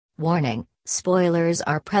Warning, spoilers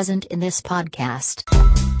are present in this podcast.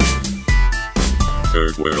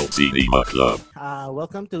 Third World Cinema Club.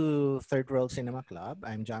 Welcome to Third World Cinema Club.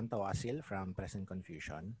 I'm John Tawasil from Present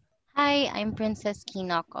Confusion. Hi, I'm Princess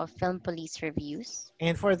Kinok of Film Police Reviews.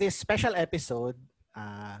 And for this special episode,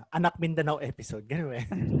 Anak Mindanao episode. Ganun eh.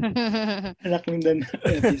 Anak Mindanao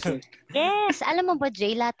episode. Yes! Alam mo ba,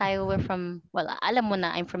 Jay, lahat tayo we're from, alam mo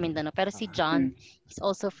na I'm from Mindanao. Pero si John, he's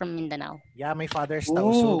also from Mindanao. Yeah, my father's Oh.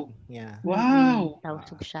 Tausug. Yeah. Wow!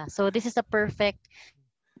 Tausug siya. So this is a perfect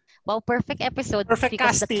episode. Perfect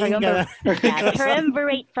because the casting.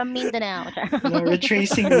 triumvirate from Mindanao.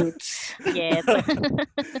 Retracing roots. Yes.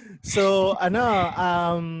 So,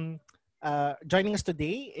 joining us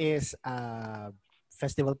today is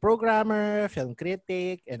festival programmer, film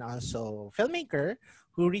critic, and also filmmaker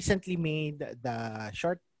who recently made the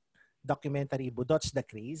short documentary Budots the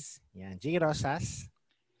Craze. Yan, Jay Rosas.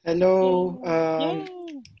 Hello. Yay!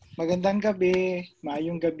 Magandang gabi.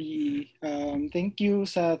 Maayong gabi. Thank you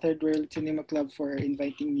sa Third World Cinema Club for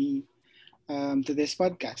inviting me to this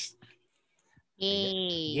podcast.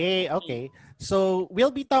 Yay! Yay, okay. So, we'll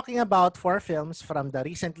be talking about 4 films from the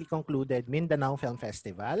recently concluded Mindanao Film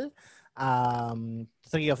Festival. 3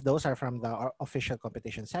 of those are from the official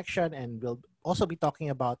competition section, and we'll also be talking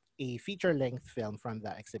about a feature-length film from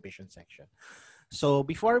the exhibition section. So,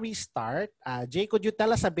 before we start, Jay, could you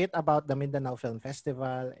tell us a bit about the Mindanao Film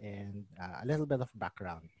Festival and a little bit of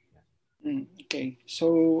background? Okay.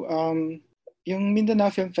 So, yung Mindanao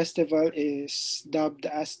Film Festival is dubbed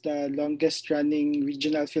as the longest running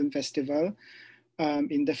regional film festival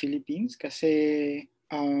in the Philippines kasi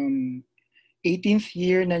 18th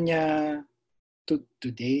year na niya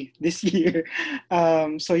today, this year.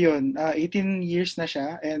 So yun, 18 years na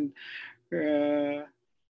siya, and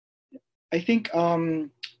I think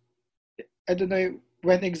I don't know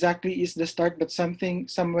when exactly is the start, but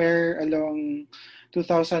somewhere along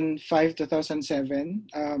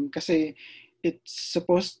 2005-2007 kasi it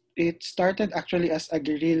started actually as a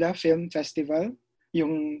guerrilla film festival,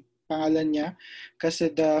 yung pangalan niya,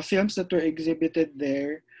 kasi the films that were exhibited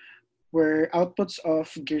there were outputs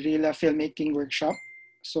of guerrilla filmmaking workshop.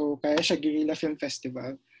 So kaya siya guerrilla film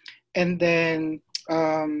festival. And then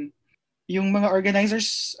yung mga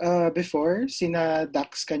organizers before, sina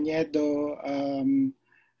Dax Cañedo,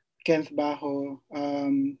 Kenneth Bajo,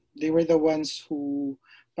 they were the ones who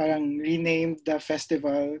parang renamed the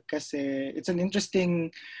festival kasi it's an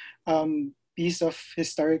interesting piece of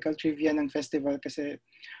historical trivia ng festival kasi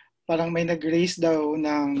parang may nag-raise daw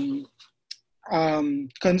ng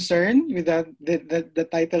concern with the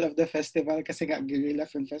title of the festival kasi nga Guerrilla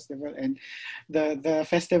Film Festival, and the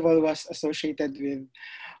festival was associated with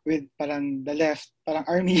parang the left, parang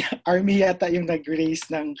army yata yung nag-raise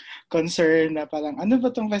ng concern na parang ano ba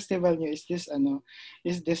tong festival niyo, is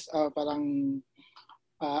this parang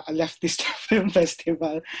a leftist film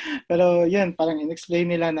festival. Pero yun, parang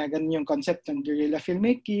in-explain nila na ganun yung concept ng guerrilla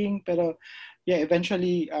filmmaking, pero yeah,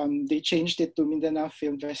 eventually they changed it to Mindanao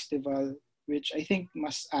Film Festival, which I think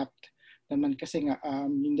mas apt naman kasi nga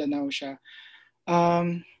Mindanao siya.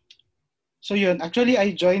 So yun, actually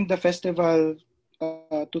I joined the festival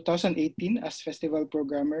 2018 as festival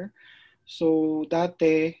programmer. So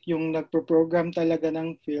dati, yung nagpo-program talaga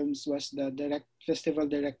ng films was the festival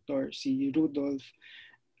director, si Rudolph.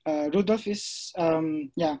 Rudolph is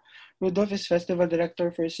festival director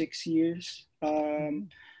for 6 years.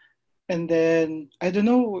 And then, I don't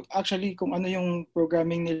know actually kung ano yung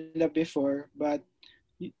programming nila before, but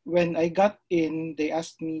when I got in, they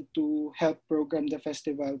asked me to help program the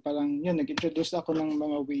festival. Parang yun, nag-introduce ako ng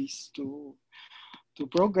mga ways to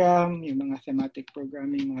program, yung mga thematic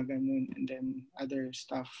programming, mga ganun, and then other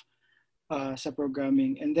stuff sa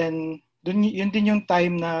programming. And then, yun din yung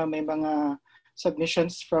time na may mga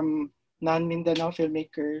submissions from non-Mindanao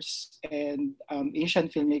filmmakers and Asian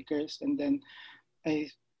filmmakers, and then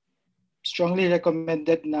I strongly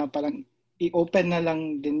recommended na parang i-open na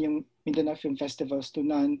lang din yung Mindanao Film Festivals to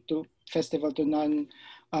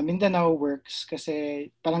non-Mindanao works kasi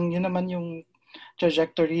parang yun naman yung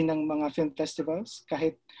trajectory ng mga film festivals.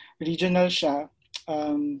 Kahit regional siya,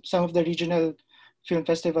 some of the regional film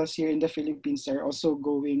festivals here in the Philippines are also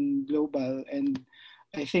going global, and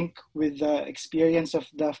I think with the experience of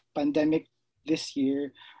the pandemic this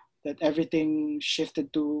year, that everything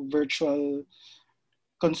shifted to virtual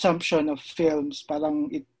consumption of films,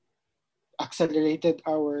 parang it accelerated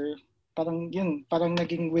parang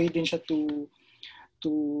naging way din siya to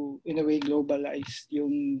in a way globalize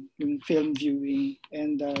yung film viewing,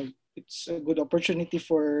 and it's a good opportunity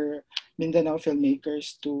for Mindanao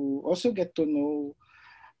filmmakers to also get to know,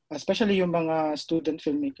 especially yung mga student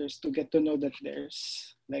filmmakers, to get to know that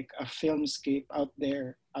there's like a filmscape out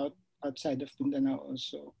there, outside of Mindanao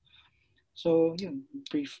also. So, yun,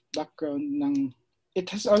 brief background ng it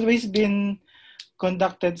has always been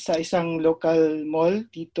conducted sa isang local mall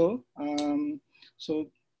dito. So,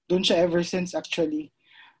 doon siya ever since actually.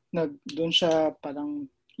 Doon siya parang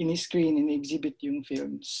ini-screen, ini-exhibit yung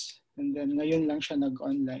films. And then ngayon lang siya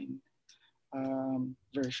nag-online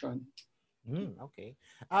version. Okay.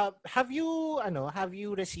 Have you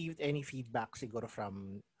received any feedback siguro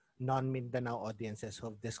from non-Mindanao audiences who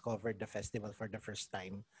have discovered the festival for the first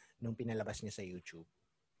time nung pinalabas niya sa YouTube?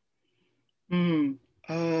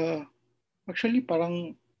 Actually,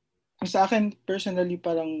 parang sa akin personally,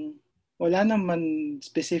 parang wala naman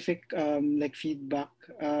specific like feedback.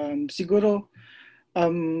 Siguro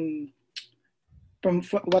from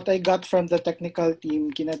what I got from the technical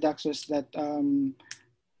team, Kinadax, was that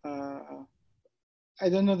I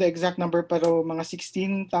don't know the exact number, pero mga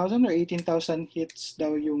 16,000 or 18,000 hits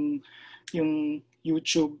daw yung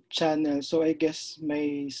YouTube channel. So I guess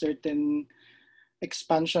may certain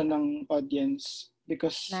expansion ng audience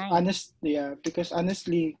because Nice. because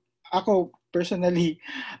honestly, ako personally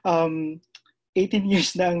 18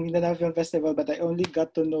 years na ang Mindanao Film Festival, but I only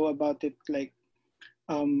got to know about it like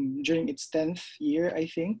during its 10th year, I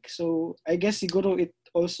think. So I guess siguro it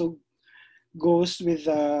also goes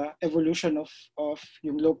with the evolution of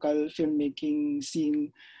yung local filmmaking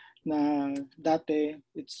scene na dati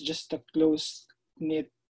it's just a close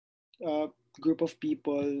knit group of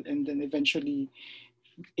people, and then eventually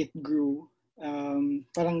it grew.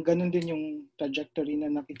 Parang ganun din yung trajectory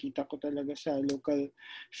na nakikita ko talaga sa local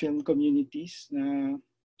film communities na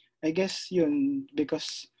I guess yun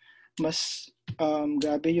because mas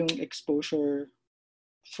grabe yung exposure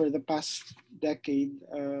for the past decade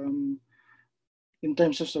in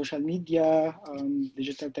terms of social media,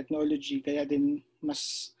 digital technology, kaya din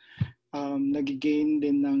mas nag-gain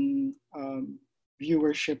din ng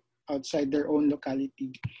viewership outside their own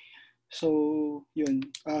locality. So, yun.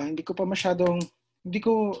 Hindi ko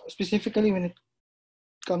specifically when it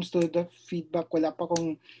comes to the feedback, wala pa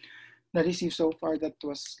akong na-receive so far that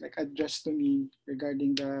was like addressed to me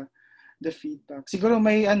regarding the feedback. Siguro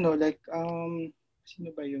may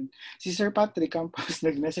sino ba yun? Si Sir Patrick Campos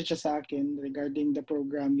nag-message siya sa akin regarding the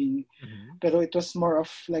programming. Pero it was more of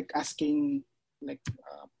like asking like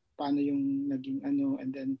paano yung naging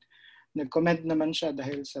and then nag-comment naman siya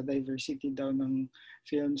dahil sa diversity daw ng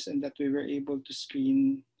films and that we were able to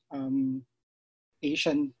screen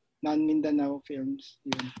Asian non-Mindanao films.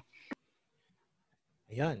 Yun.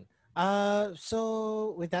 Ayun.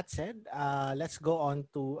 So with that said, let's go on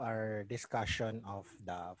to our discussion of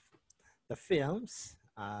the films,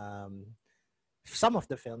 some of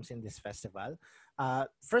the films in this festival.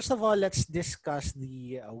 First of all, let's discuss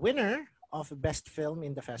the winner of Best Film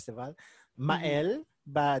in the festival, Mael,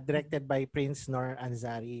 directed by Prince Nor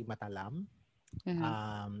Anzari Matalam.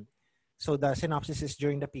 So the synopsis is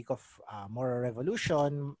during the peak of Moro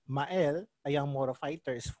Revolution, Mael, a young Moro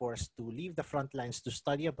fighter, is forced to leave the front lines to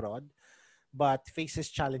study abroad, but faces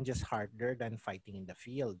challenges harder than fighting in the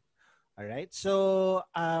field. All right. So,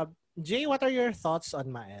 Jay, what are your thoughts on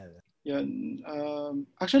Mael? Yun.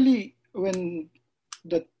 Actually, when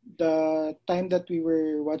the time that we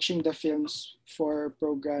were watching the films for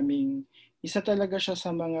programming, isa talaga siya sa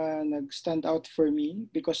mga nag-stand out for me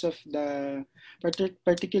because of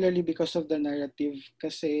particularly because of the narrative.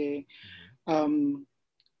 Kasi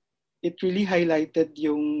it really highlighted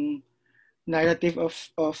yung narrative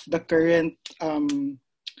of the current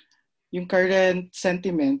yung current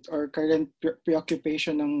sentiment or current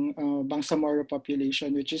preoccupation ng Bangsamoro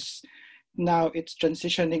population, which is now it's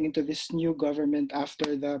transitioning into this new government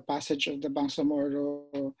after the passage of the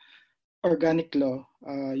Bangsamoro organic law.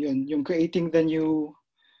 Yung creating the new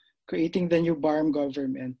BARM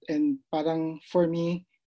government. And parang for me,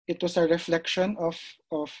 it was a reflection of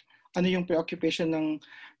ano yung preoccupation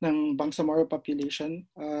ng Bangsamoro population.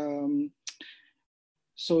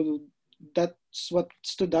 So that's what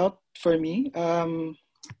stood out for me.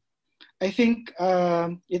 I think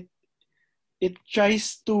it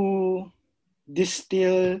tries to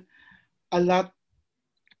distill a lot.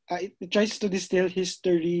 It tries to distill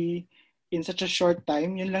history in such a short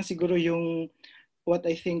time. Yun lang siguro yung what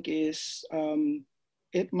I think is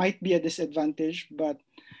it might be a disadvantage, but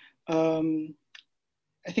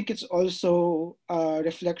I think it's also a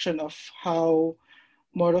reflection of how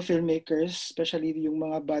Moro filmmakers, especially yung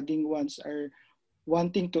mga budding ones, are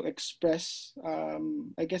wanting to express,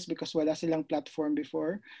 I guess because wala silang platform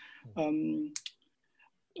before,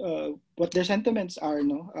 what their sentiments are.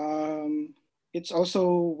 No, it's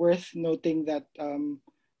also worth noting that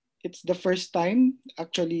it's the first time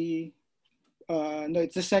actually no,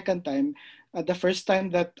 it's the second time. The first time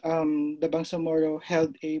that the Bangsamoro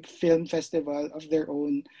held a film festival of their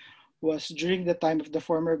own was during the time of the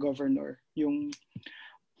former governor. Yung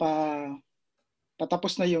pa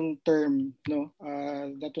patapos na yung term, no?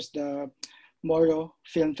 That was the Moro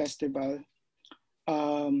Film Festival.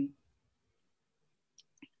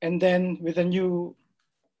 And then with the new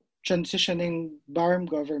transitioning BARM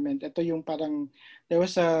government, ito yung parang, there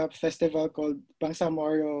was a festival called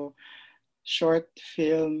Bangsamoro Short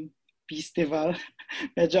Film Festival.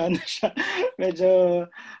 Medyo ano siya, medyo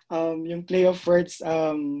yung play of words,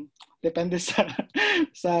 depende sa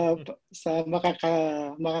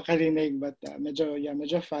makakarinig, but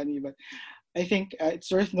medyo funny. But I think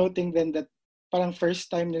it's worth noting then that parang first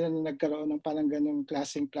time nila na nagkaroon ng parang ganung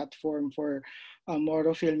klaseng platform for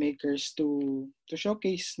Moro filmmakers to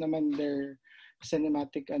showcase naman their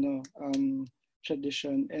cinematic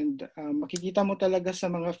tradition. And makikita mo talaga sa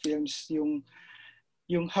mga films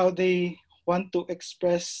yung how they want to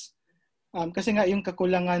express, kasi nga yung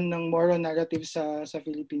kakulangan ng Moro narrative sa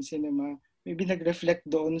Philippine cinema, maybe nag-reflect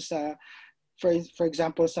doon sa, for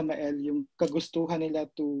example sa Mael, yung kagustuhan nila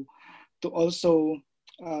to also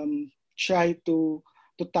try to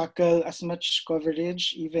tackle as much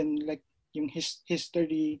coverage, even like yung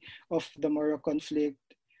history of the Moro conflict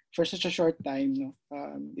for such a short time. No?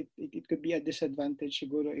 It could be a disadvantage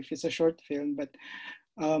siguro if it's a short film, but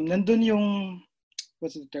nandun yung,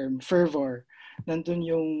 what's the term, fervor. Nandun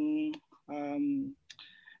yung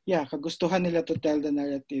kagustuhan nila to tell the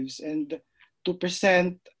narratives and to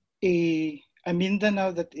present a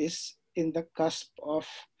Mindanao that is in the cusp of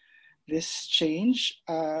this change,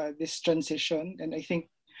 this transition, and I think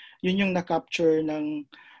yun yung na-capture ng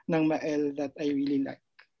Mael that I really like.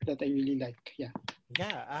 Yeah.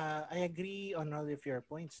 Yeah, I agree on all of your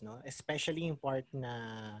points, no? Especially yung part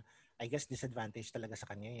na I guess disadvantage talaga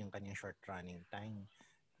sa kanya yung kanyang short running time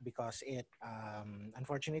because it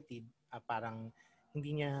unfortunately parang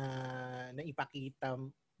hindi niya naipakita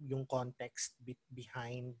yung context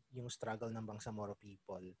behind yung struggle ng Bangsamoro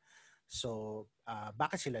people. So,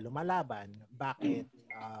 bakit sila lumalaban? Bakit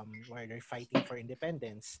why they're fighting for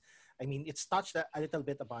independence? I mean, it's touched a little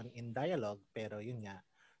bit upon in dialogue, pero yun nga.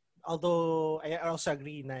 Although, I also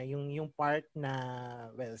agree na yung part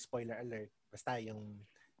na, well, spoiler alert, basta yung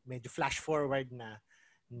medyo flash forward na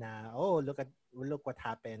oh, look what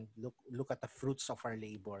happened. Look at the fruits of our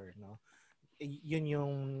labor, no? Yun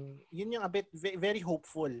yung a bit very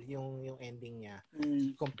hopeful yung ending niya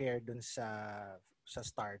compared dun sa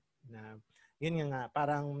start na yun nga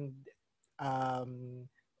parang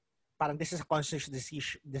this is a conscious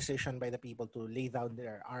decision by the people to lay down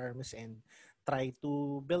their arms and try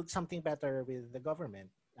to build something better with the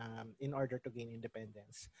government in order to gain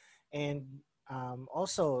independence. And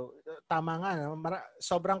also, tama nga, no?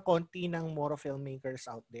 Sobrang konti ng Moro filmmakers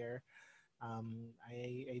out there.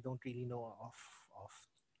 I don't really know of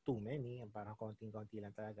too many. Parang konting-konti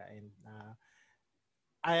lang talaga. And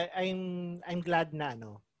I'm glad na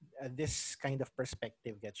this kind of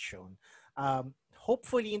perspective gets shown.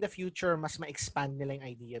 Hopefully in the future mas ma-expand nila yung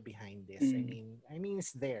idea behind this. I mean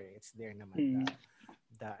it's there naman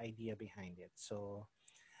the idea behind it. So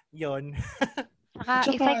yun.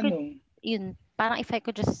 If I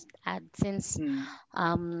could just add, since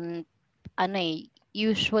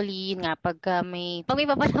usually yun nga pag may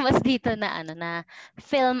papalabas dito na na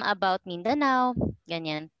film about Mindanao,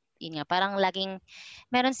 ganyan. Yun nga, parang laging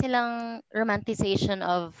meron silang romanticization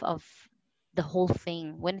of the whole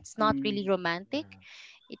thing when it's not really romantic.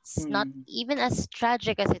 It's not even as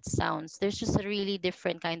tragic as it sounds. There's just a really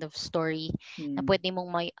different kind of story na pwede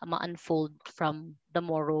mong ma-unfold from the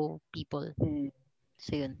Moro people.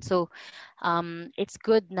 So yun. So it's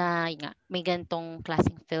good na yun nga, may ganitong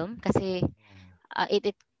klaseng film kasi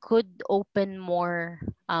it could open more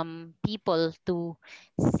people to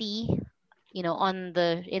see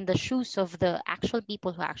in the shoes of the actual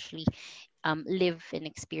people who actually live and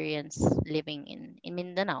experience living in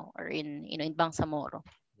Mindanao or in Bangsamoro.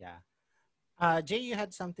 Yeah. Jay, you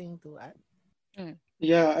had something to add?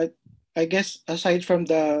 Yeah, I guess aside from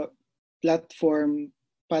the platform,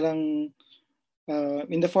 parang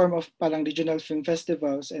in the form of parang regional film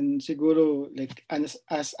festivals and siguro like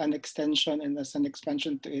as an extension and as an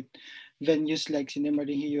expansion to it, venues like Cinema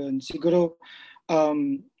Region, siguro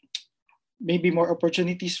maybe more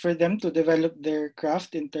opportunities for them to develop their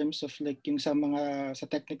craft in terms of like yung sa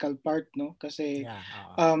technical part, no? Kasi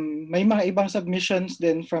may mga ibang submissions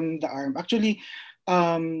then from the ARM. Actually,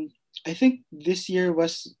 I think this year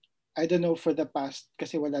was, I don't know for the past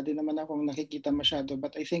kasi wala din naman akong nakikita masyado,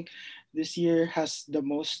 but I think this year has the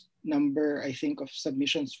most number, I think, of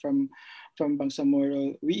submissions from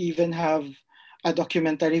Bangsamoro. We even have a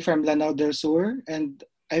documentary from Lanao del Sur, and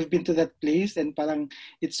I've been to that place, and parang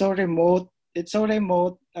it's so remote. It's so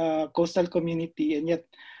remote, coastal community, and yet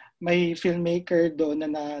may filmmaker doon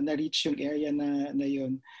na reach yung area na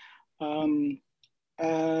yun. Um,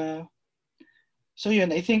 uh, so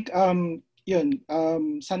yun, I think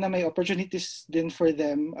sana may opportunities din for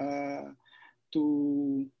them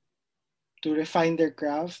to refine their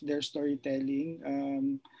craft, their storytelling.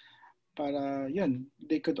 Para yun,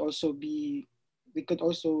 they could also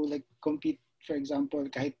like compete, for example,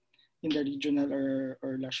 kahit in the regional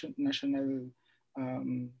or national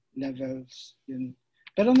levels, yun.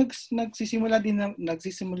 Pero nagsisimula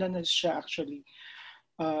na siya actually.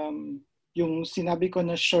 Yung sinabi ko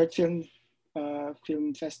na short film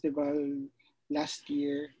festival last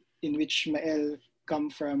year, in which Mael come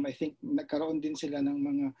from, I think nagkaroon din sila ng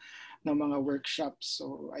mga workshops.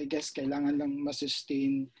 So I guess kailangan lang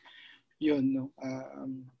ma-sustain yun, no?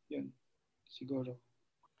 Yun, siguro.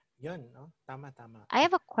 Yun, no? Tama. I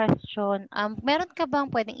have a question. Meron ka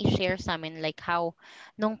bang pwedeng i-share sa amin like how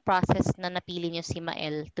nung process na napili niyo si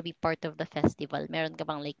Mael to be part of the festival? Meron ka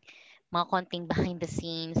bang like mga konting behind the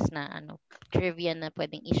scenes na trivia na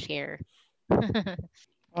pwedeng i-share?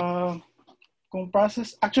 Kung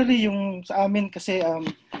process, actually yung sa amin kasi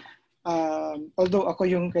although ako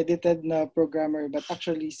yung credited na programmer, but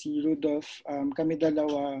actually si Rudolph, kami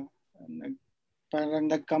dalawa parang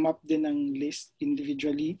nag-come up din ng list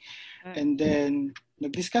individually, and then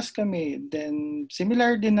nag-discuss kami, then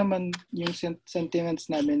similar din naman yung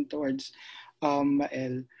sentiments namin towards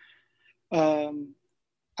Mael.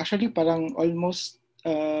 Actually parang almost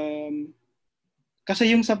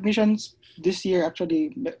kasi yung submissions this year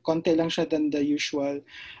actually konti lang siya than the usual.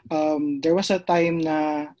 There was a time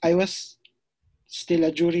na I was still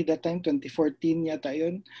a jury that time, 2014 yata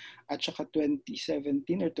yun, at saka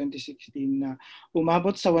 2017 or 2016 na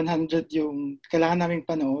umabot sa 100 yung kailangan naming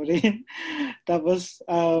panoorin. Tapos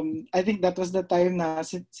I think that was the time na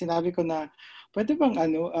sinabi ko na pwede bang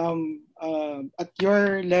at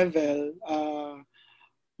your level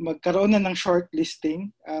magkaroon na ng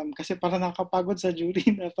shortlisting kasi para nakakapagod sa jury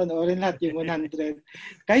na panoorin lahat yung 100.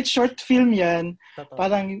 Kahit short film yan,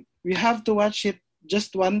 parang we have to watch it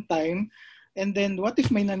just one time. And then what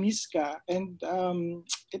if may na-miss ka? And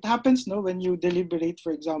it happens, no, when you deliberate,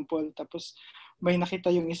 for example, tapos may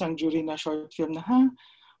nakita yung isang jury na short film na,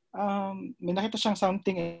 may nakita siyang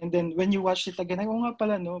something, and then when you watch it again, oo nga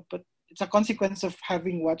pala, no, but it's a consequence of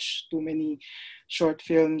having watched too many short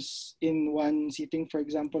films in one sitting, for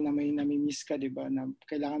example, na may nami-miss ka, diba, na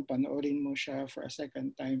kailangan panoorin mo siya for a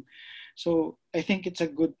second time. So I think it's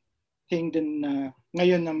a good thing din na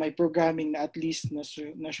ngayon na may programming na at least na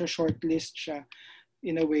shortlist siya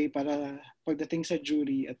in a way para pagdating sa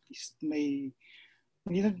jury at least may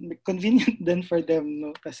convenient din for them,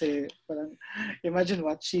 no, kasi parang imagine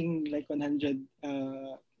watching like 100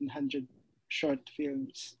 short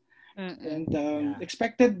films. And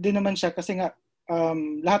expected din naman siya kasi nga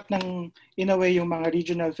lahat ng in a way yung mga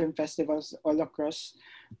regional film festivals all across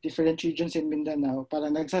different regions in Mindanao,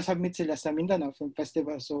 parang nagsasubmit sila sa Mindanao Film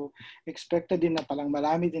Festival. So expected din na parang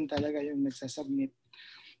marami din talaga yung nagsasubmit.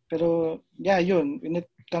 Pero yeah, yun, when it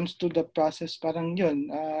comes to the process, parang yun,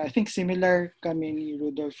 I think similar kami ni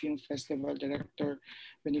Rudolph Film Festival Director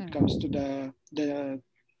when it comes to the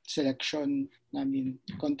selection namin.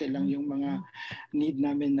 Konti lang yung mga need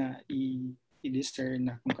namin na i-discern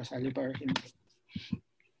na kung kasali ba or hindi.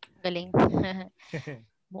 Galing.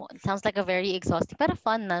 Sounds like a very exhausting pero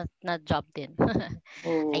fun na job din.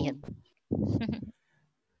 Ayun.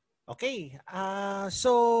 Okay.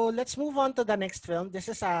 So let's move on to the next film. This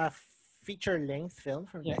is a feature-length film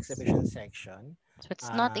from the exhibition section. So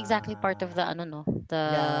it's not exactly part of the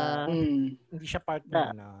hindi siya part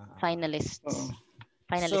ng finalists.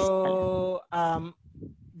 So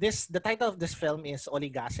the title of this film is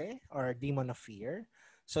Oligase, or Demon of Fear.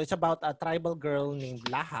 So it's about a tribal girl named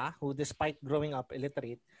Laha who, despite growing up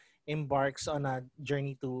illiterate, embarks on a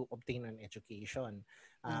journey to obtain an education.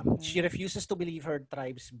 She refuses to believe her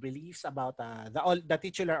tribe's beliefs about the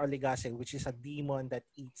titular Oligase, which is a demon that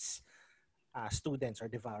eats students or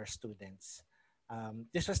devours students.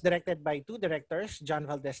 This was directed by two directors, John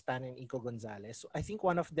Valdez-Tan and Iko Gonzalez. I think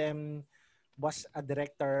one of them was a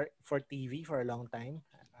director for TV for a long time.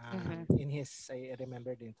 I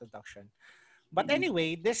remember the introduction. But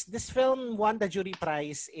anyway, this film won the jury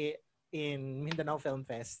prize in Mindanao Film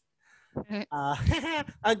Fest.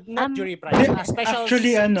 Not jury prize, special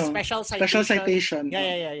citation.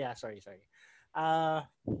 Yeah. Sorry.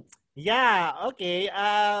 Okay.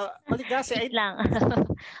 Oligase, lang.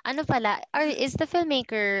 Ano pala? Is the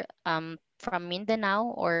filmmaker from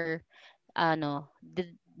Mindanao or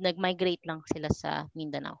nag-migrate lang sila sa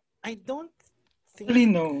Mindanao? I don't think Actually,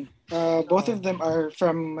 no. Both no. of them are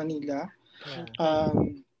from Manila. Yeah.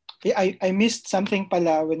 I missed something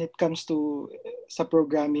pala when it comes to sa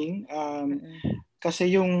programming.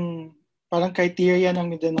 Kasi yung parang criteria ng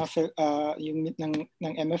Mindanao yung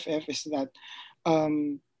ng MFF is that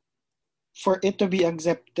for it to be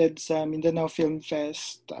accepted sa Mindanao Film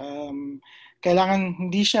Fest, kailangan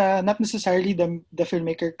hindi siya, not necessarily the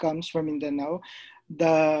filmmaker comes from Mindanao.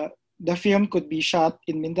 The film could be shot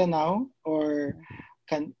in Mindanao or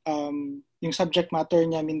yung subject matter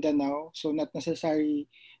niya Mindanao, so not necessarily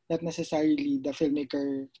the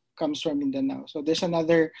filmmaker comes from Mindanao. So there's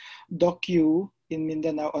another docu in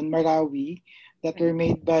Mindanao on Marawi that were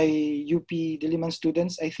made by UP Diliman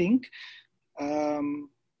students, I think.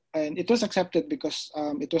 And it was accepted because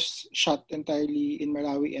it was shot entirely in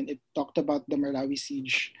Marawi and it talked about the Marawi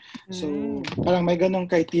siege. So parang may ganong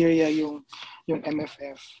criteria yung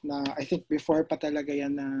MFF na I think before pa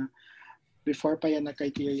yan na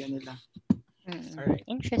criteria nila. Alright.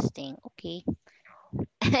 Interesting. Okay.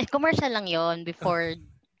 Commercial lang yon before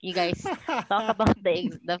you guys talk about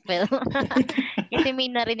the film. Kasi may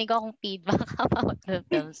narinig akong feedback about the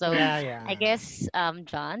film. So, yeah. I guess,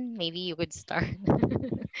 John, maybe you could start.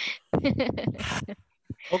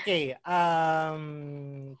 Okay.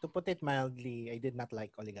 To put it mildly, I did not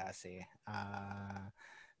like Oligase.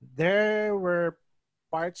 There were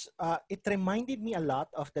parts. It reminded me a lot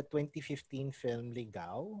of the 2015 film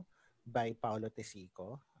Ligao by Paolo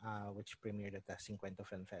Tesico, which premiered at the 50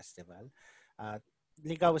 Film Festival.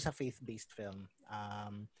 Ligao was a faith-based film.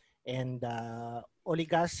 And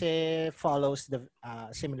Oligase follows the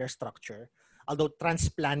similar structure, although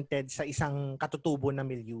transplanted sa isang katutubo na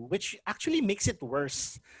milieu, which actually makes it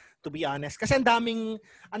worse, to be honest. Kasi ang daming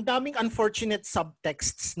unfortunate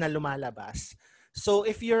subtexts na lumalabas. So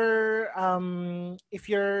if the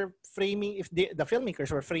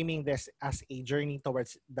filmmakers were framing this as a journey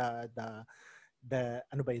towards the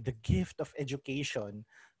gift of education,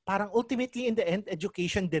 parang ultimately in the end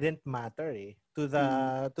education didn't matter to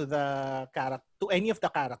any of the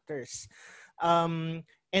characters.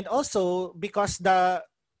 And also because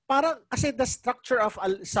kasi the structure of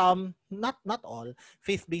some, not all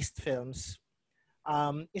faith-based films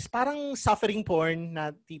is parang suffering porn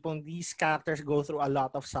na tipong these characters go through a lot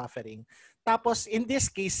of suffering. Tapos in this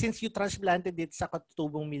case, since you transplanted it sa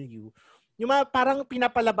katutubong milieu, yung parang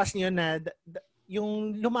pinapalabas niyo na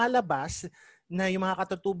yung lumalabas na yung mga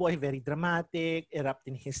katutubo ay very dramatic, erupt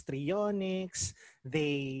in histrionics,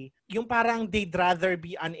 yung parang they'd rather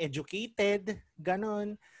be uneducated,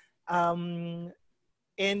 ganon.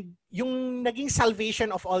 And yung naging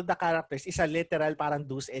salvation of all the characters is a literal parang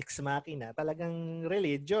deus ex machina, talagang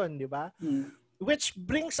religion, di ba? Which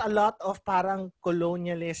brings a lot of parang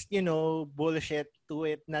colonialist, bullshit to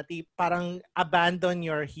it na parang abandon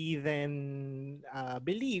your heathen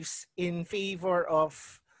beliefs in favor of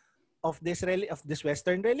this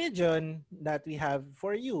Western religion that we have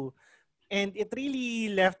for you. And it really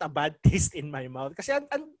left a bad taste in my mouth. Kasi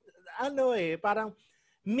parang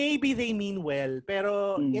maybe they mean well,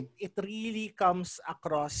 pero it really comes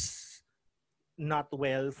across not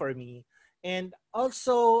well for me. And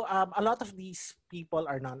also, a lot of these people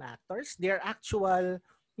are non-actors. They're actual,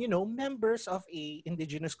 members of a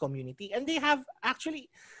indigenous community. And they have actually,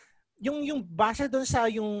 yung base doon sa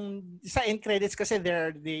end credits kasi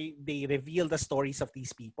they reveal the stories of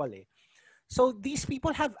these people So these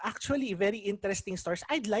people have actually very interesting stories.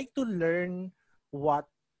 I'd like to learn what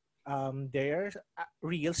their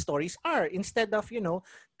real stories are instead of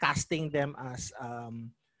casting them as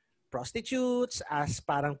prostitutes, as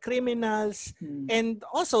parang criminals. And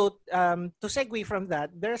also to segue from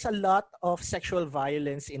that, there's a lot of sexual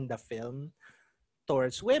violence in the film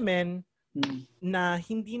towards women na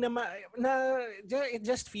hindi it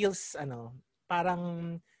just feels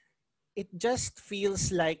parang it just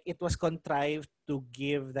feels like it was contrived to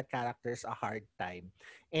give the characters a hard time.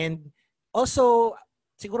 And also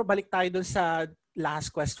siguro balik tayo dun sa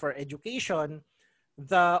last quest for education,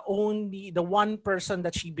 the one person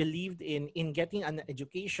that she believed in getting an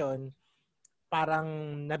education,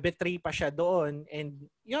 parang na-betray pa siya doon.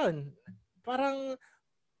 And yun, parang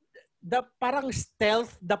the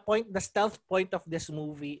stealth point of this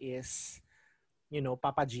movie is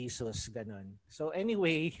Papa Jesus, ganun. So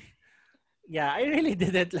anyway, yeah, I really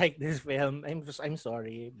didn't like this film. I'm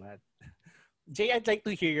sorry, but Jay, I'd like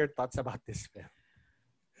to hear your thoughts about this film.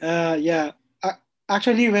 Yeah.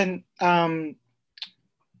 Actually, when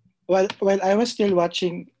while I was still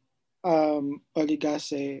watching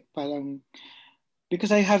Oligase, parang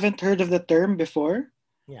because I haven't heard of the term before.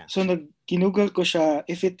 Yeah. So kinugol ko siya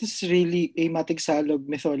if it is really a Matigsalog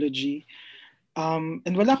mythology.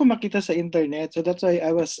 And wala akong makita sa internet. So that's why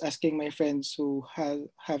I was asking my friends who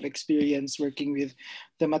have experience working with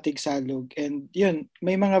the Matigsalog. And yun,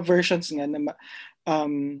 may mga versions nga na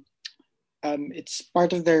it's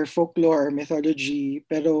part of their folklore or mythology.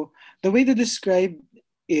 Pero the way to describe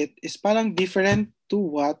it is parang different to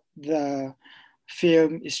what the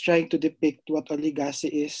film is trying to depict what Oligacy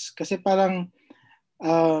is. Kasi parang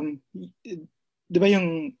di ba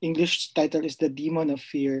yung English title is The Demon of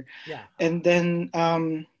Fear? Yeah. And then,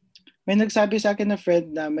 may nagsabi sa akin na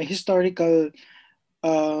friend na may historical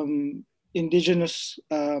indigenous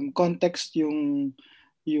context yung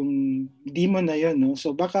demon na yun, no?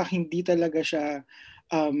 So baka hindi talaga siya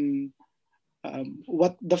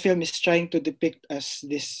what the film is trying to depict as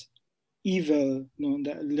this evil, no,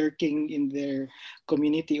 lurking in their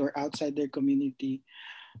community or outside their community.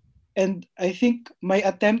 And I think may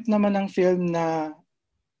attempt naman ng film na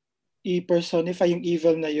i-personify yung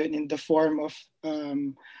evil na yun in the form of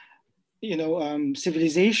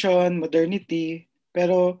civilization, modernity,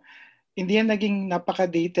 pero hindi yan naging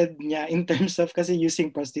napaka-dated niya in terms of kasi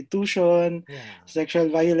using prostitution, sexual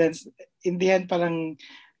violence. In the end, parang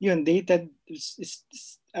yun, dated is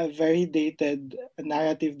a very dated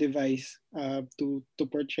narrative device to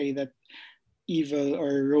portray that evil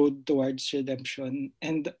or road towards redemption.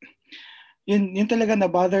 And yun talaga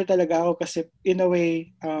na-bother talaga ako kasi in a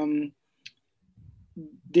way,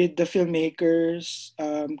 did the filmmakers,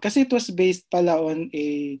 kasi it was based pala on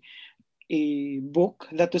a book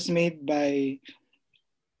that was made by,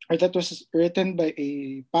 or that was written by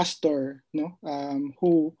a pastor, no,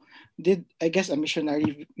 who did, I guess, a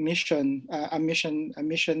missionary mission, a mission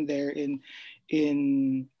there in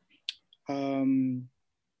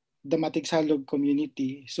the Matigsalog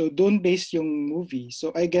community. So doon based yung movie.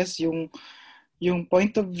 So I guess yung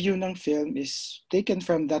point of view ng film is taken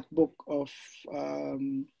from that book of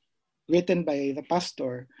written by the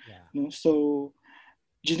pastor. Yeah. No? So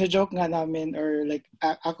gina-joke nga namin, or like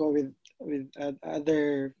ako with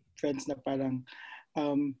other friends na parang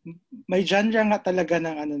may genre nga talaga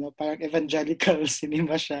ng parang evangelical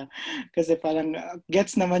cinema siya, kasi parang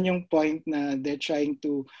gets naman yung point na they're trying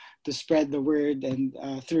to spread the word and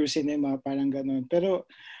through cinema, parang ganun. Pero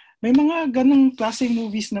may mga ganung klaseng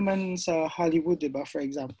movies naman sa Hollywood, diba, for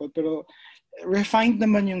example, pero refined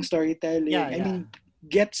naman yung storytelling. Yeah. I mean,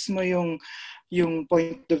 gets mo yung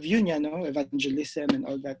point of view niya, no, evangelism and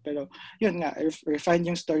all that, pero yun nga, refined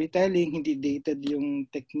yung storytelling, hindi dated yung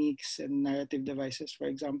techniques and narrative devices, for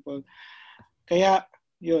example. Kaya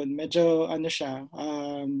yun, medyo siya,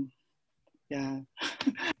 yeah.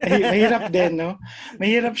 Mahirap din, no?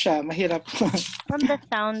 Mahirap. From the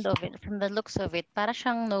sound of it, from the looks of it, para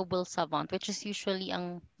siyang noble savant, which is usually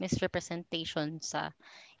ang misrepresentation sa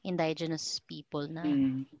indigenous people na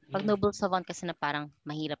pag noble savant kasi na parang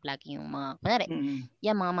mahirap lagi yung mga, kunwari,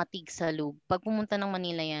 yan, mga Matigsalog. Pag pumunta ng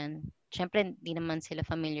Manila yan, syempre, di naman sila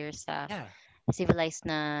familiar sa civilized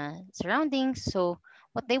na surroundings. So,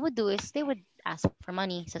 what they would do is they would ask for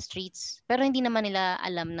money sa streets. Pero hindi naman nila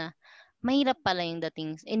alam na mahirap pala yung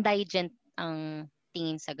dating, indigent ang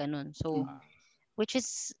tingin sa ganun. So, which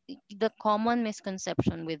is the common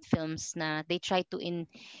misconception with films na they try to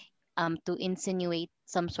insinuate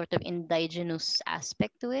some sort of indigenous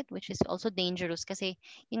aspect to it, which is also dangerous kasi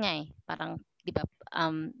yun nga parang, di ba,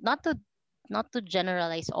 not to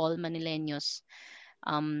generalize all Manileños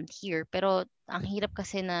here, pero ang hirap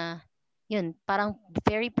kasi na yun, parang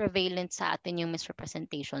very prevalent sa atin yung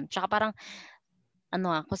misrepresentation. Tsaka parang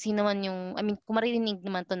kung sino man yung, I mean, kung maririnig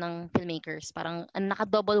naman to ng filmmakers, parang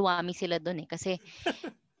naka-double whammy sila doon kasi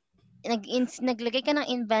naglagay ka ng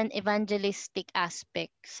evangelistic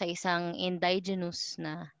aspect sa isang indigenous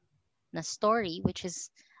na story, which is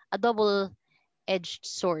a double-edged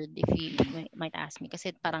sword, if you might ask me.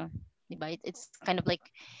 Kasi parang, di ba, it's kind of like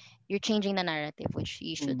you're changing the narrative, which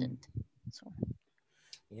you shouldn't. So,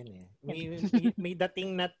 yan may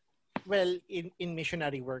dating na, well, in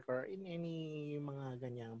missionary work or in any mga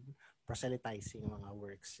ganyang proselytizing mga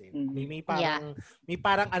works may parang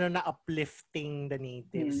na uplifting the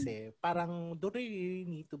natives parang do they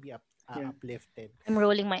need to be uplifted. I'm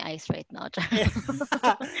rolling my eyes right now.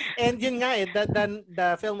 And yun nga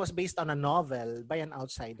the film was based on a novel by an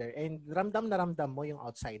outsider, and ramdam na ramdam mo yung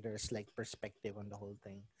outsider's like perspective on the whole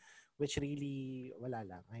thing, which really wala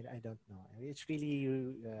lang, I don't know, it's really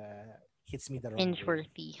hits me the wrong way.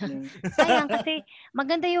 Sayang kasi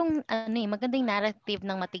maganda yung narrative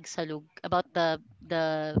ng Matigsalog about the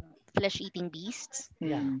flesh-eating beasts.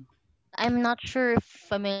 Yeah. I'm not sure if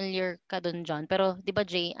familiar ka dun, John, pero 'di ba,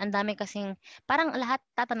 Jay, ang dami kasing parang lahat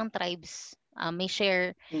ng tribes May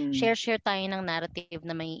share Mm. tayo ng narrative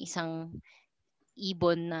na may isang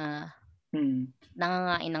ibon na Mm.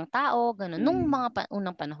 nangangain ng tao, ganun, nung mga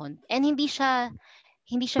unang panahon. And hindi siya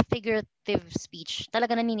figurative speech.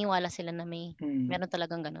 Talaga naniniwala sila na meron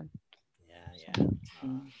talagang ganun. Yeah.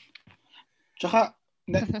 Tsaka,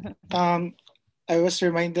 I was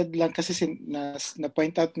reminded lang kasi na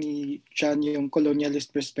point out ni John yung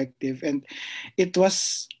colonialist perspective, and it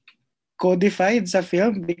was codified sa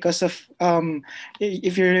film because of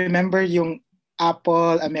if you remember yung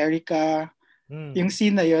Apple America, yung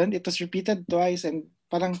scene na yun, it was repeated twice, and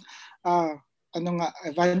parang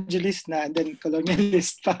evangelist na and then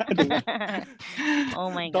colonialist pa, diba? Oh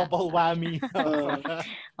my God. Double whammy.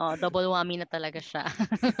 Double whammy na talaga siya.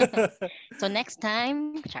 So next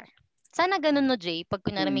time, sana ganun no, Jay, pag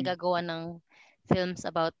kunwari may gagawa ng films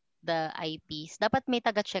about the IPs, dapat may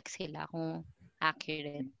taga-check sila kung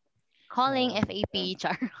accurate. Calling FAP,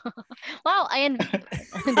 char. Wow, ayan.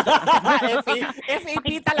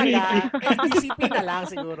 FAP talaga. FDCP na lang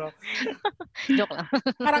siguro. Joke lang.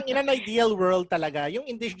 Parang in an ideal world talaga, yung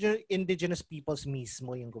indigenous peoples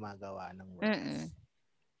mismo yung gumagawa ng words.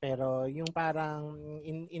 Pero yung parang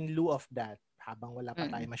in lieu of that, habang wala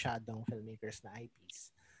pa tayo masyadong filmmakers na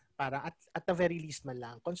IPs, para at the very least man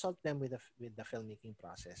lang, consult them with the filmmaking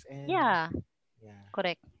process. And, yeah.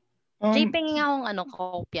 Correct. Jay, pingin nga akong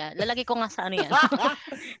kopya. Lalagay ko nga sa yan.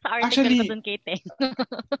 Sa article ko dun kay Teng.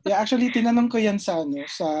 Actually, tinanong ko yan sa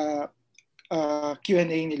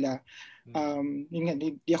Q&A nila.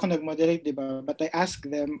 Di ako nag-moderate, di ba? But I asked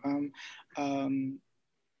them,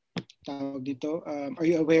 tawag dito, are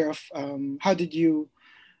you aware of how did you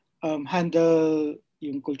handle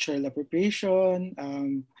yung cultural appropriation?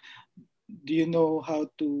 Do you know how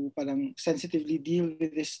to parang sensitively deal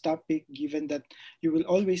with this topic, given that you will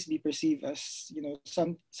always be perceived as,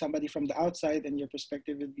 somebody from the outside, and your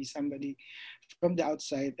perspective will be somebody from the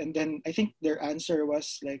outside? And then I think their answer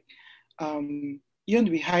was like, we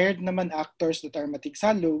hired naman actors that are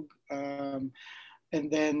matigsalog, and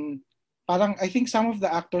then parang I think some of the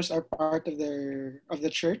actors are part of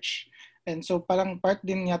the church. And so parang part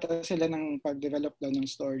din yata sila ng pag-develop daw ng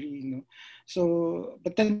story, So,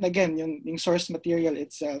 but then again, yung source material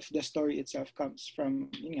itself, the story itself comes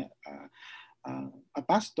from a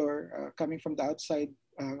pastor coming from the outside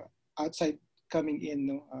coming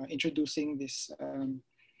in, introducing this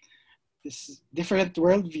different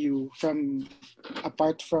worldview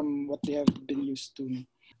apart from what they have been used to.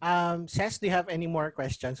 Cess, do you have any more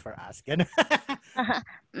questions for us?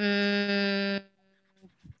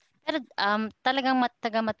 Pero talagang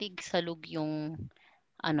taga-matigsalog yung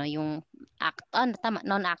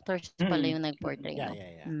non-actors pala yung nag-portray.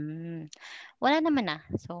 Yeah. Wala naman na.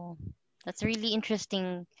 So that's really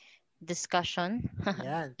interesting discussion.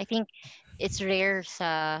 Yeah. I think it's rare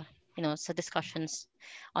sa discussions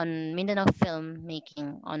on Mindanao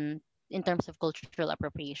filmmaking in terms of cultural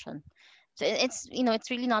appropriation. So it's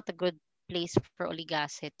really not a good place for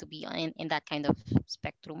Oligase to be in that kind of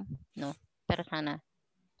spectrum, Pero sana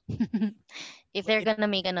if they're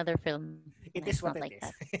gonna make another film, it is what it like is.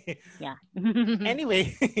 That. Yeah.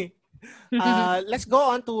 Anyway, let's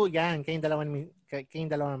go on to kayong dalawa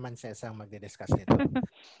naman ang magdi-discuss nito.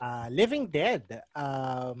 Living Dead.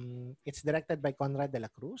 It's directed by Conrad de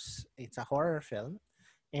la Cruz. It's a horror film.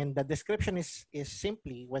 And the description is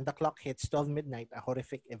simply, when the clock hits 12 midnight, a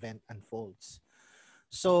horrific event unfolds.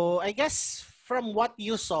 So, I guess from what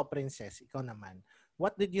you saw, Princess, ikaw naman,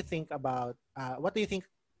 what do you think of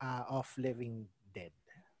Living Dead?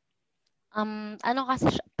 Kasi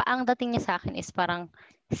ang dating niya sa akin is parang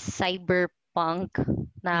cyberpunk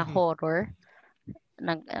na horror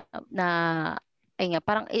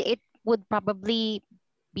parang it would probably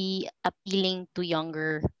be appealing to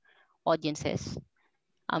younger audiences.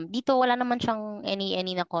 Dito wala naman siyang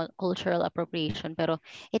any na cultural appropriation, pero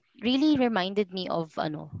it really reminded me of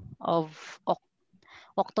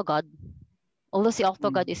Octogod. Although si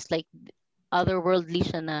Octogod is like otherworldly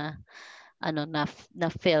siya na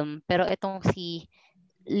film, pero itong si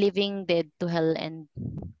Living Dead to Hell and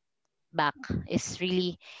Back is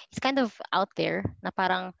really, it's kind of out there na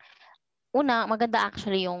parang maganda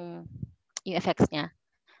actually yung effects niya.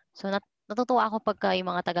 So natutuwa ako pagka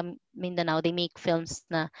yung mga taga Mindanao, they make films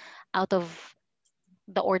na out of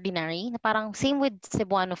the ordinary, na parang same with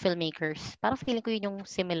Cebuano filmmakers. Parang feeling ko yun yung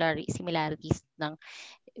similarities ng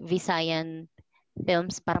Visayan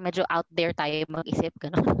films, para medyo out there tayo mag-isip,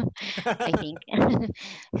 gano'n. I think.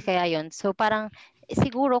 Kaya yun. So parang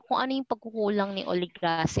siguro kung ano yung pagkukulang ni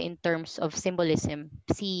Oligase in terms of symbolism,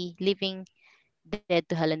 si Living Dead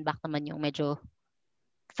to Hell and Back naman yung medyo,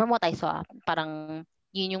 from what I saw, parang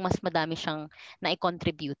yun yung mas madami siyang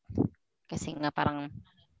na-contribute Kasi nga parang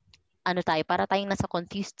ano tayo, para tayong nasa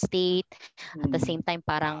confused state. At the same time,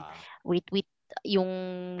 parang with yung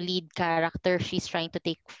lead character, she's trying to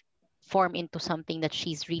take form into something that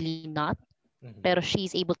she's really not. Pero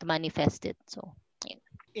she's able to manifest it. So, yun.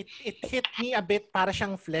 It hit me a bit para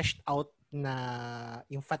siyang fleshed out na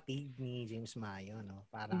yung fatigue ni James Mayo, no?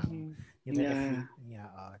 Parang nireflect niya,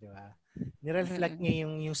 di ba? Nireflect niya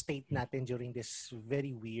yung state natin during this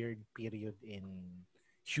very weird period in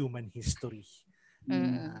human history.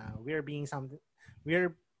 We're being something,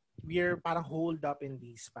 we're parang hold up in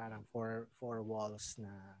these parang four walls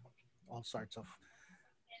na all sorts of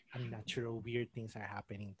unnatural weird things are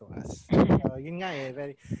happening to us. So, yun nga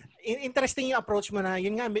very interesting yung approach mo na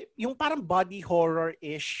yun nga yung parang body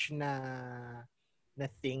horror-ish na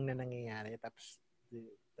thing na nangyayari, tapos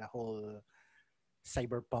the whole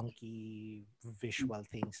cyberpunky visual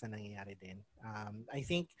things na nangyayari din. I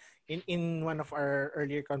think in one of our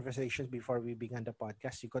earlier conversations before we began the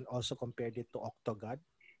podcast, you can also compare it to Octogod,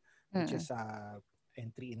 which is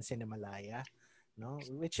entry in Cinemalaya, no?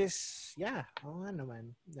 Which is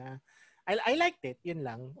naman. I liked it, yun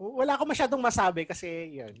lang. Wala ko masyadong masabi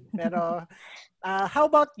kasi yun. Pero how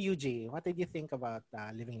about you, Jay? What did you think about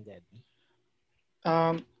Living Dead?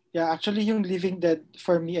 Actually, yung Living Dead,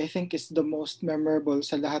 for me, I think is the most memorable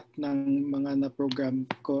sa lahat ng mga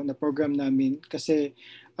na-program namin. Kasi,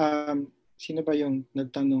 sino ba yung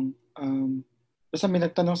nagtanong? Basta may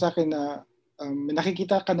nagtanong sa akin na, may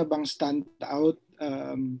nakikita ka na bang stand out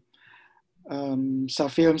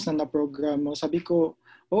sa films na na-program mo? Sabi ko,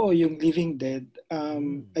 oo, yung Living Dead.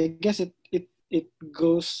 I guess it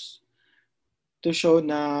goes to show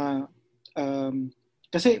na,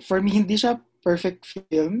 kasi for me, hindi siya perfect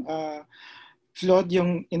film. Flawed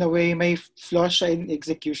yung, in a way, may flaw siya in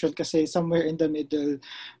execution kasi somewhere in the middle,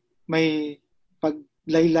 may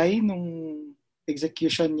paglaylay nung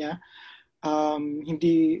execution niya.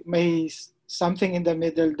 Hindi, may something in the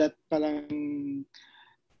middle that parang,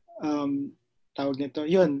 tawag nito.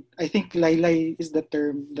 Yun, I think laylay is the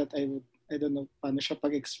term that I don't know paano siya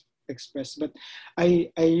pag-express. But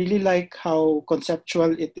I really like how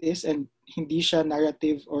conceptual it is and hindi siya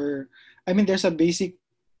narrative or I mean, there's a basic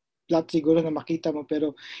plot siguro na makita mo,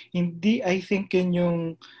 pero hindi, I think, yun yung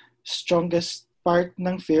strongest part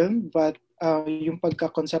ng film, but yung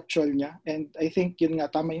pagka-conceptual niya. And I think, yun nga,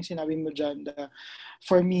 tama yung sinabi mo dyan.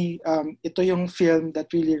 For me, ito yung film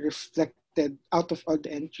that really reflected out of all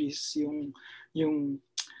the entries, yung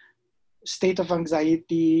state of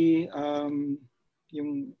anxiety,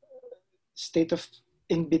 yung state of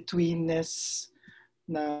in-betweenness,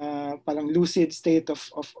 na parang lucid state of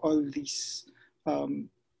all these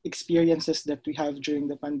experiences that we have during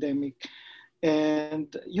the pandemic.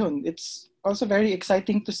 And yun, it's also very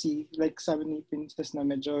exciting to see, like sabi ni Princess na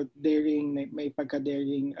medyo daring, may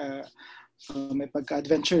pagka-daring, may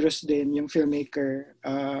pagka-adventurous din yung filmmaker.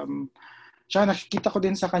 Tsaka nakikita ko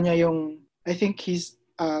din sa kanya yung, I think he's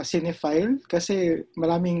cinephile kasi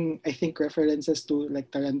maraming, I think, references to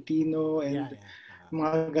like Tarantino and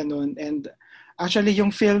mga ganun. And actually, yung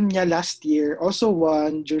film niya last year also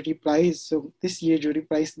won jury prize. So, this year, jury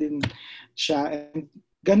prize din siya. And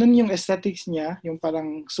ganun yung aesthetics niya, yung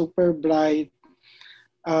parang super bright,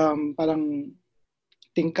 parang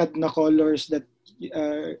tingkad na colors that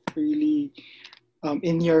really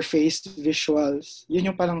in-your-face visuals.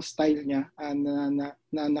 Yun yung parang style niya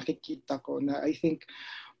na nakikita ko. Na I think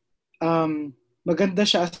maganda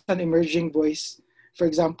siya as an emerging voice. For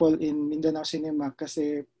example, in Mindanao Cinema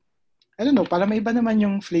kasi I don't know, para may iba naman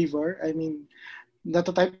yung flavor. I mean,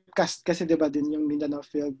 nato-typecast kasi diba din yung Mindanao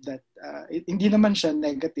film that hindi naman siya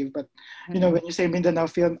negative, but you know, when you say Mindanao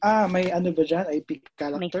film, may ano ba dyan? IP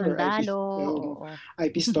character? Or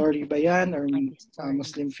IP story ba yan? Or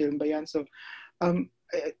Muslim film ba yan? So,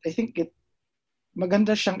 I think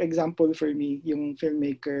maganda siyang example for me, yung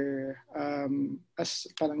filmmaker as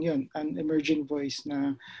parang yun, an emerging voice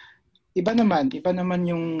na iba naman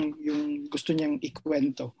yung gusto niyang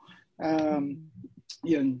ikwento.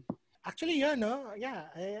 Yun. Actually, yun, no? Yeah,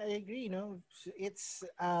 I agree, no? It's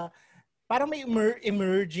parang may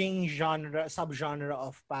emerging genre, subgenre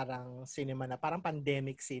of parang cinema na, parang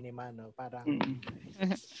pandemic cinema, no? Parang,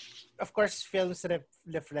 of course, films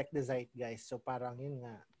reflect the zeitgeist. So parang yun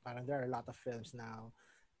nga, parang there are a lot of films now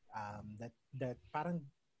that parang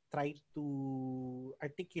try to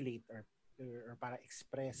articulate or para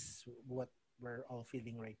express what we're all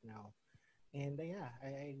feeling right now. And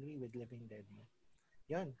I agree with Living Dead.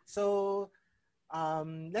 Yun. So,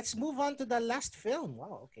 let's move on to the last film.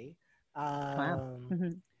 Wow, okay.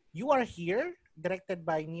 You Are Here, directed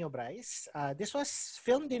by Neo Bryce. This was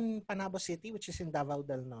filmed in Panabo City, which is in Davao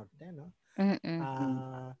del Norte, no?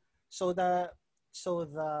 So the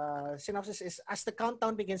synopsis is, as the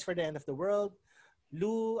countdown begins for the end of the world,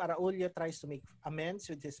 Lou Araulio tries to make amends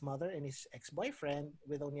with his mother and his ex-boyfriend.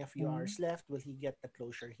 With only a few hours left, will he get the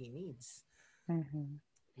closure he needs?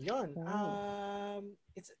 Yon.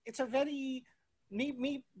 It's a very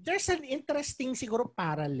there's an interesting siguro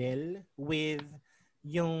parallel with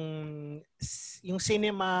yung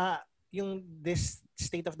cinema, yung this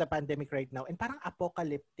state of the pandemic right now, and parang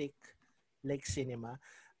apocalyptic like cinema.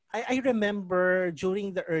 I remember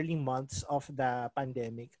during the early months of the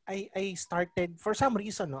pandemic, I started, for some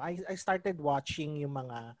reason, I started watching yung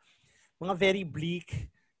mga very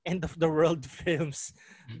bleak end of the world films.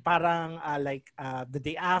 Parang like The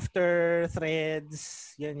Day After,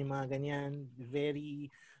 Threads, yan yung mga ganyan.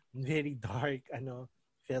 Very, very dark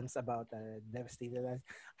films about devastated lives.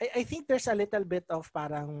 I think there's a little bit of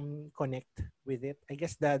parang connect with it. I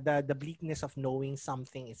guess the bleakness of knowing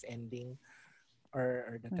something is ending,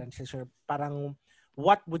 or the transition, parang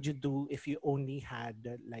what would you do if you only had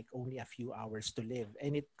like only a few hours to live?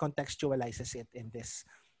 And it contextualizes it in this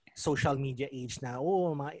social media age now.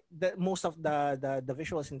 Most of the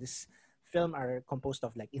visuals in this film are composed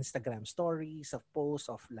of like Instagram stories, of posts,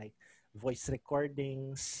 of like voice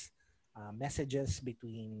recordings, messages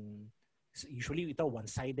between, usually ito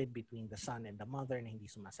one-sided, between the son and the mother na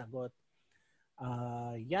hindi sumasagot.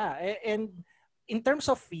 And in terms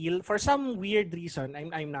of feel, for some weird reason,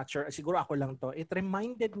 I'm not sure, siguro ako lang to, it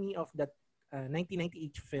reminded me of that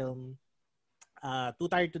 1998 film Too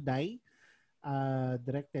Tired to Die,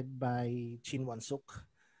 directed by Shin Won-suk,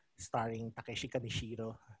 starring Takeshi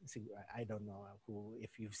Kaneshiro. I don't know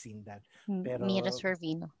if you've seen that. Pero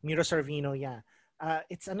Miro Sorvino, yeah.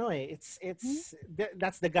 It's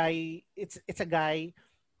that's the guy, it's a guy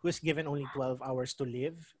who's given only 12 hours to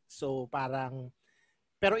live. So parang,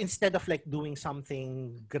 pero instead of like doing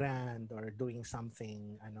something grand or doing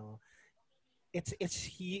something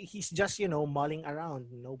he's just mulling around,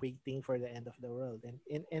 waiting for the end of the world,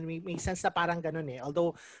 and may sense na parang ganun eh.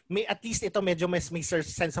 Although may at least ito medyo may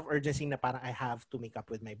sense of urgency na parang I have to make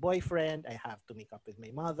up with my boyfriend, I have to make up with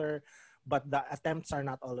my mother, but the attempts are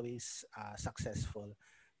not always successful.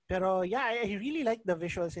 Pero yeah, I really like the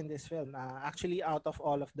visuals in this film. Actually, out of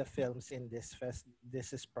all of the films in this fest,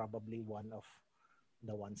 this is probably one of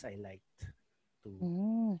the ones I liked too.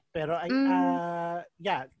 Pero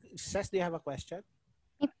yeah, Cess, do you have a question?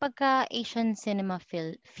 May pagka-Asian cinema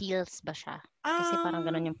feels ba siya? Kasi parang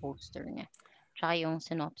ganun yung poster niya. Tsaka yung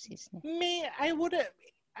synopsis niya.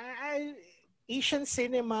 Asian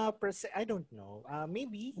cinema per se, I don't know.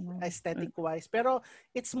 Maybe aesthetic-wise. Pero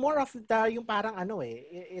it's more of yung parang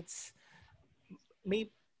it's may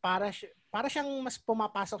para siyang mas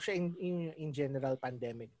pumapasok siya in general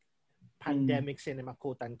pandemic cinema,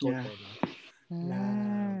 quote-unquote.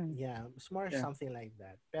 It's more something like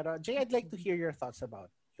that. Pero Jay, I'd like to hear your thoughts about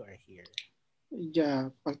You Are Here. Yeah,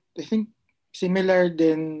 but I think similar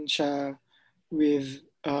din siya with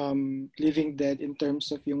Living Dead in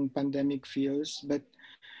terms of yung pandemic feels. But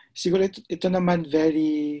siguro ito naman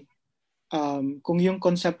very, kung yung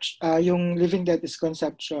concept, yung Living Dead is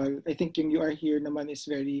conceptual, I think yung You Are Here naman is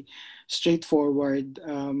very straightforward.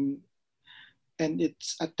 And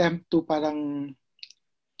its attempt to parang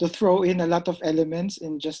to throw in a lot of elements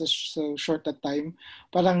in just so short a time.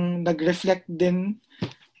 Parang nag-reflect din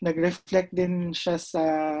siya sa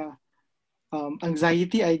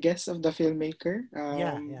anxiety, I guess, of the filmmaker.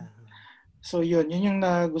 So yun yung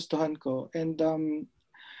nagustuhan ko. And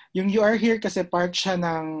yung You Are Here kasi part siya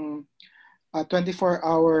ng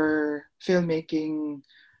 24-hour filmmaking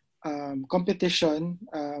competition.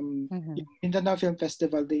 Yung Mindanao Film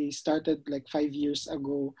Festival, they started like 5 years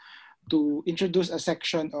ago to introduce a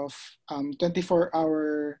section of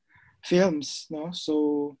 24-hour films, no?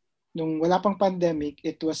 So nung wala pang pandemic,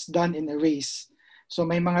 it was done in a race. So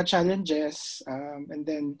may mga challenges, and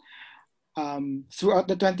then throughout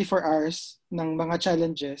the 24 hours ng mga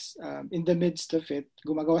challenges, in the midst of it,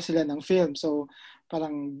 gumagawa sila ng film. So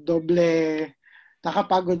parang doble,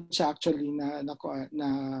 nakapagod siya actually na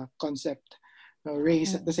concept.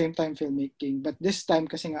 Race at the same time filmmaking. But this time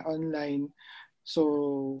kasi nga online,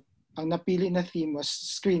 so ang napili na theme was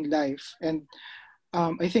screen life. And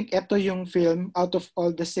I think ito yung film out of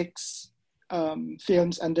all the 6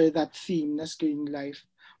 films under that theme na screen life,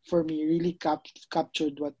 for me really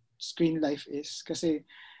captured what screen life is. Kasi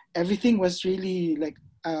everything was really like,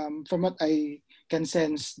 from what I can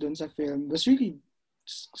sense dun sa film, was really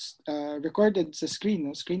recorded sa screen.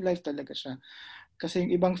 No? Screen life talaga siya. Kasi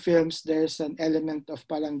yung ibang films, there's an element of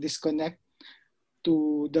parang disconnect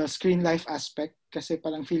to the screen life aspect kasi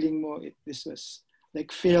parang feeling mo this was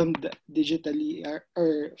like filmed digitally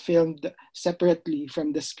or filmed separately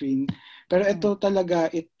from the screen. Pero ito talaga,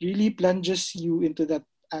 it really plunges you into that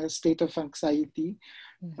state of anxiety.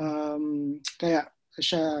 Kaya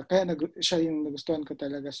siya yung nagustuhan ko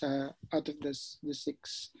talaga sa out of the 6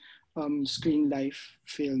 Screen Life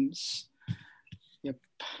films. Yep.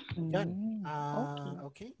 Yan.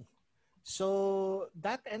 Okay. So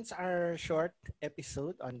that ends our short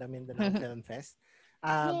episode on the Mindanao Film Fest.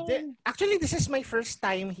 Actually, this is my first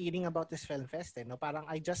time hearing about this film fest. No? Parang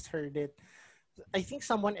I just heard it. I think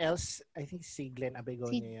someone else, I think si Glenn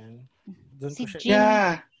Abegonia yan. Doon si ko siya. Jim.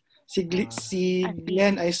 Yeah. Si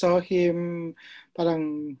Glenn, I saw him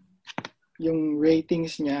parang yung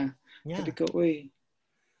ratings niya. Yeah. Sabi ko, uy,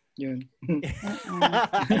 yun.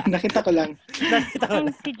 Nakita ko lang.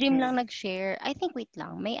 Si Jim lang nag-share. I think, wait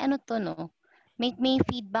lang. May ano to, no? May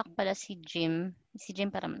feedback pala si Jim. Si Jim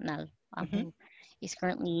Paramnal. Who is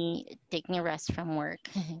currently taking a rest from work.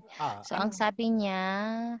 So, ang sabi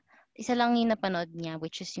niya, isa lang yung napanood niya,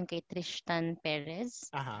 which is yung kay Tristan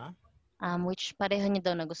Perez. Which pareho niya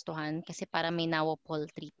daw nagustuhan kasi para may Nawapol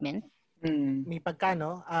treatment. May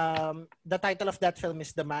pagkano. The title of that film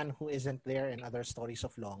is The Man Who Isn't There and Other Stories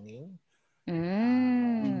of Longing.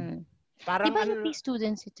 Parang, di ba UP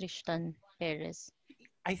student si Tristan Perez?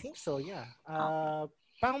 I think so, yeah.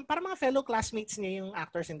 Parang mga fellow classmates niya yung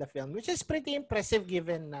actors in the film, which is pretty impressive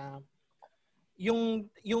given na yung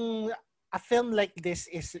a film like this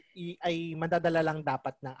ay madadala lang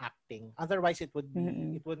dapat ng acting. Otherwise, it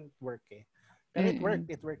wouldn't work eh. Pero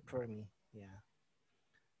it worked for me. Yeah.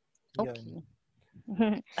 Okay.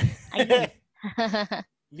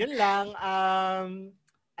 Yun lang.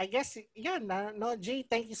 I guess, yun. No, Jay,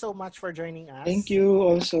 thank you so much for joining us. Thank you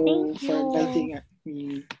also for inviting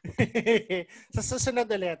me. Sa susunod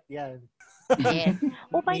ulit, yan. Yes.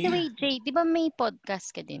 Oh, by the way, Jay, di ba may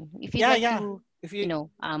podcast ka din? If you'd like to, if you know,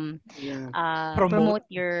 promote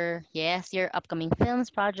your upcoming films,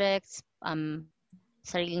 projects,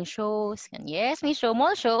 sariling shows. Yes, may show,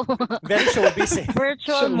 mall show. Very showbiz eh.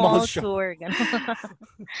 Virtual mall tour. Yun.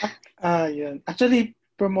 Actually,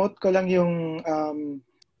 promote ko lang yung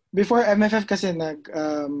before MFF kasi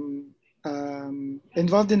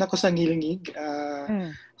involved din ako sa Ngilngig.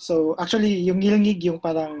 So actually, yung Ngilngig yung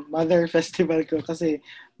parang mother festival ko kasi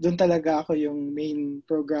doon talaga ako yung main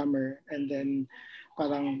programmer, and then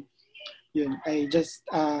parang yun, I just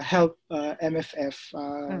help MFF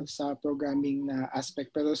sa programming na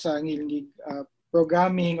aspect, pero sa Ngilngig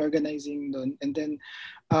programming, organizing doon. And then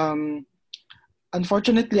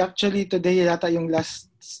unfortunately, actually today yata yung last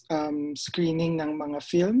screening ng mga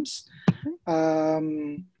films.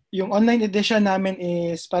 Yung online edition namin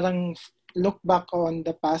is parang look back on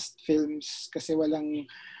the past films kasi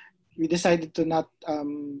we decided to not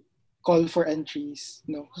call for entries,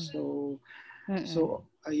 no. So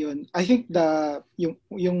ayun, I think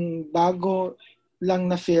yung bago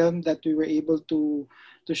lang na film that we were able to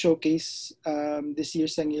showcase this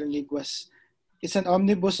year sa Ngilngig it's an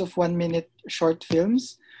omnibus of 1-minute short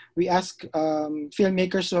films. We ask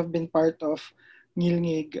filmmakers who have been part of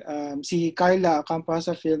Ngilngig, si Carla Ocampo has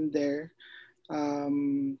a film there.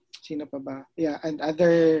 Sino pa ba? Yeah, and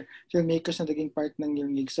other filmmakers na naging part ng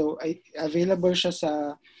Ngilngig. So available siya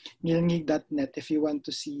sa ngilngig.net if you want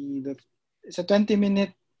to see it's a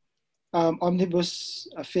 20-minute omnibus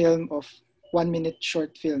film of 1-minute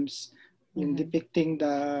short films yung depicting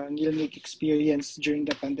the Ngilngig experience during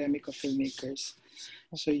the pandemic of filmmakers.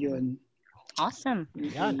 So yun. Awesome.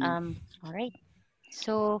 All right.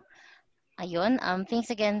 So ayun, thanks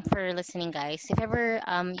again for listening, guys. If ever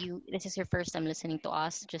this is your first time listening to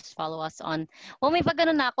us, just follow us on, may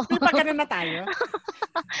pagano na ako. May pagano na tayo.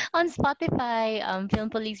 On Spotify, Film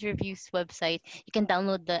Police Reviews website, you can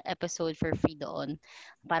download the episode for free doon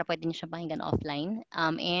para pwede niyo siya pakinggan offline.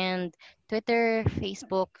 And Twitter,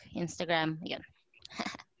 Facebook, Instagram, ayun.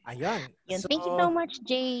 Ayun. So, thank you so much,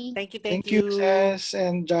 Jay. Thank you. Thank you, Sess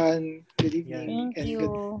and John. Good evening. Thank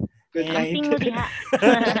you. Good night. Good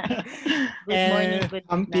morning, good night.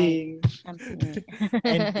 Amping.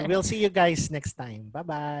 And we'll see you guys next time.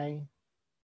 Bye-bye.